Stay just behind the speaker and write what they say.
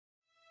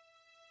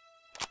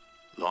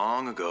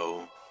Long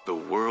ago, the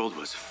world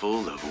was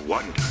full of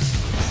wonder.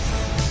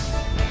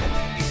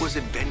 It was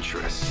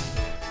adventurous.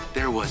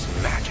 There was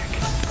magic.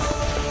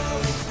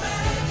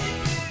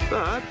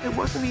 But it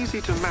wasn't easy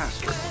to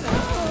master.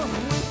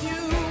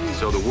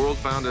 So the world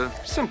found a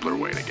simpler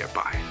way to get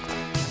by.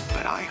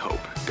 But I hope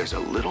there's a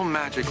little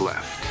magic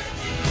left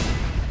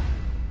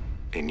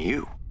in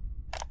you.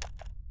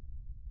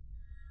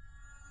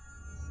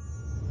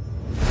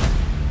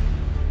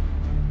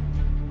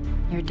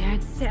 Your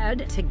dad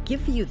said to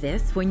give you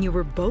this when you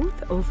were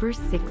both over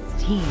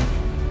 16.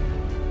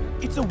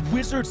 It's a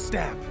wizard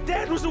staff.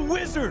 Dad was a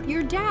wizard.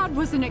 Your dad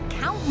was an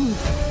accountant.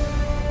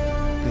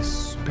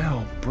 This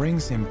spell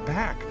brings him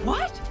back.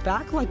 What?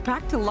 Back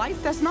to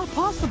life? That's not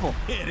possible.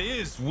 It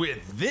is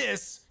with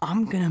this.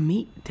 I'm gonna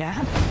meet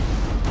Dad.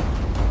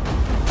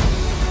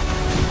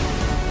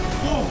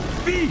 Whoa,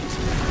 feet!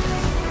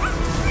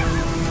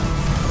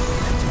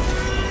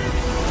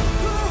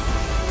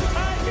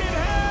 I can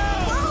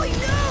help! Ollie,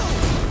 no!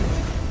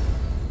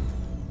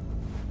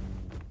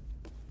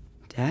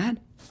 Dad?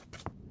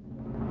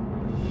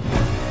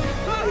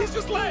 He's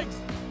just legs.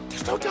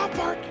 There's no top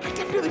part. I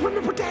definitely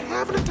remember Dad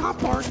having a top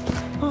part.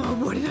 Oh,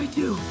 what did I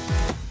do?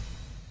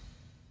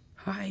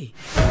 Hi.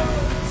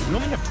 We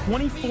only have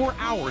 24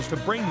 hours to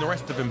bring the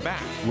rest of him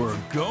back. We're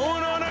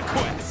going on a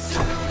quest.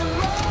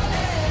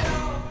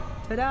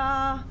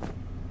 Ta-da!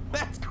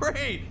 That's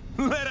great.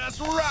 Let us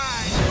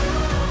ride.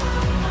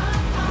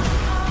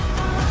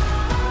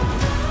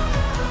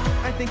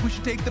 I think we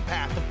should take the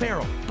path of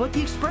peril. But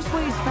the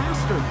expressway is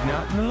faster.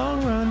 Not in the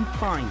long run.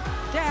 Fine.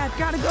 Dad,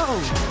 gotta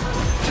go.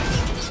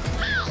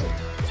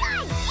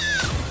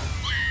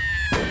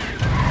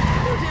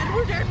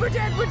 We're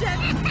dead.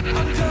 I'm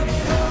coming home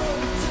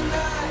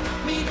tonight.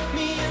 Meet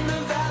me in the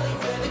valley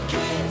where the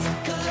kids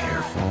collide.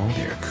 Careful,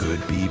 there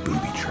could be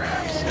booby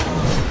traps.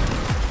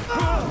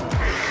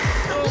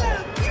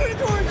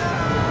 Unicorn!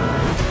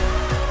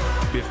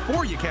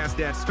 Before you cast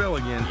that spell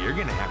again, you're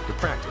gonna have to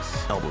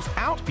practice. Elbows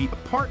out, feet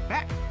apart,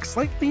 back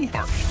slightly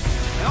arched.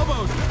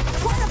 Elbows.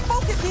 Trying to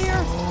focus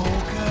here.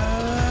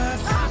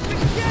 Focus. Ah,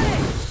 forget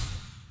it.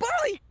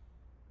 Barley.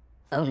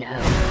 Oh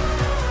no.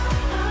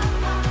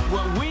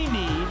 What we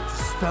need is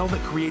a spell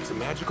that creates a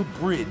magical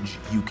bridge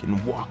you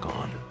can walk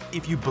on.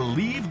 If you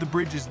believe the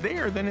bridge is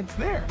there, then it's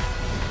there.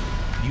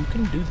 You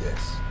can do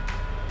this.